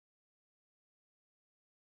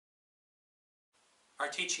Our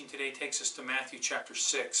teaching today takes us to Matthew chapter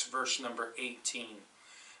 6, verse number 18.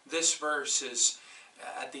 This verse is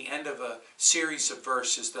at the end of a series of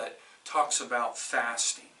verses that talks about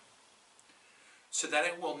fasting. So that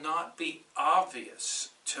it will not be obvious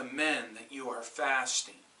to men that you are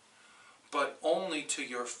fasting, but only to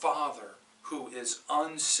your Father who is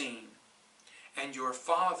unseen. And your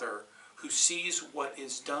Father who sees what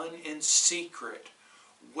is done in secret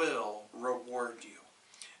will reward you.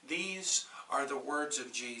 These are the words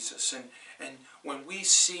of Jesus. And when we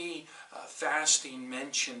see fasting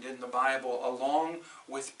mentioned in the Bible along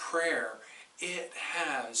with prayer, it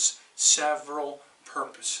has several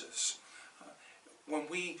purposes. When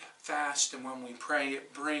we fast and when we pray,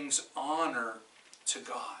 it brings honor to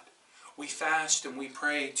God. We fast and we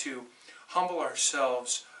pray to humble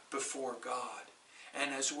ourselves before God.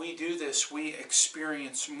 And as we do this, we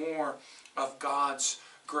experience more of God's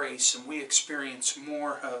grace, and we experience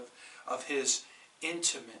more of His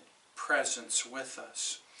intimate presence with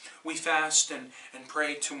us. We fast and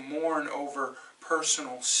pray to mourn over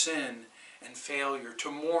personal sin and failure,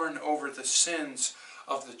 to mourn over the sins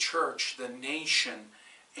of the church, the nation,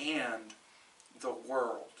 and the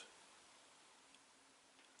world.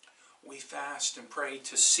 We fast and pray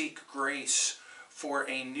to seek grace for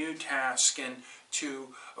a new task and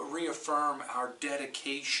to reaffirm our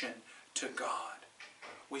dedication to God.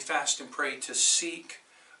 We fast and pray to seek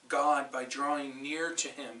God by drawing near to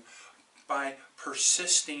Him, by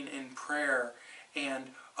persisting in prayer and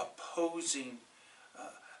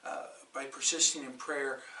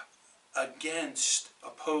against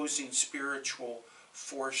opposing spiritual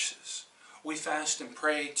forces. We fast and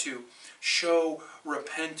pray to show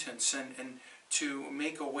repentance and to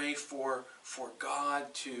make a way for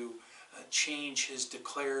God to change His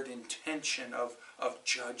declared intention of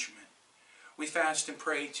judgment. We fast and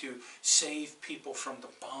pray to save people from the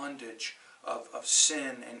bondage of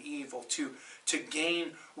sin and evil, to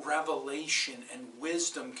gain revelation and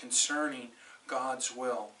wisdom concerning God's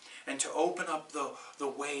will, and to open up the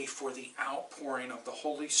way for the outpouring of the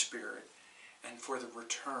Holy Spirit and for the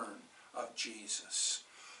return of Jesus.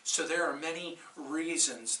 So there are many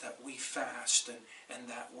reasons that we fast and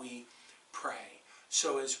that we pray.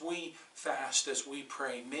 So as we fast, as we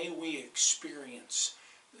pray, may we experience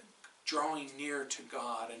drawing near to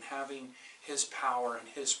God and having His power and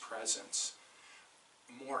His presence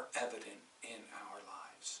more evident in our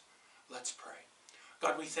lives. Let's pray.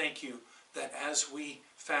 God, we thank You that as we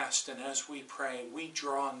fast and as we pray, we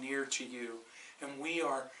draw near to You, and we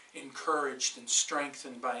are encouraged and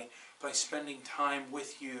strengthened by spending time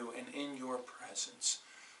with You and in Your presence.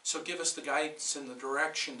 So give us the guidance and the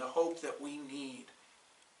direction, the hope that we need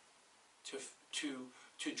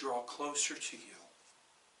to draw closer to You.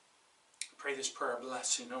 I pray this prayer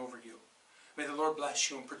blessing over you. May the Lord bless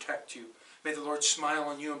you and protect you. May the Lord smile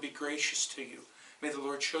on you and be gracious to you. May the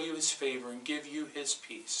Lord show you His favor and give you His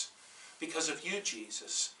peace. Because of You,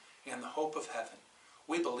 Jesus, and the hope of heaven,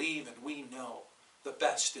 we believe and we know the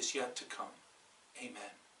best is yet to come.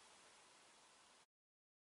 Amen.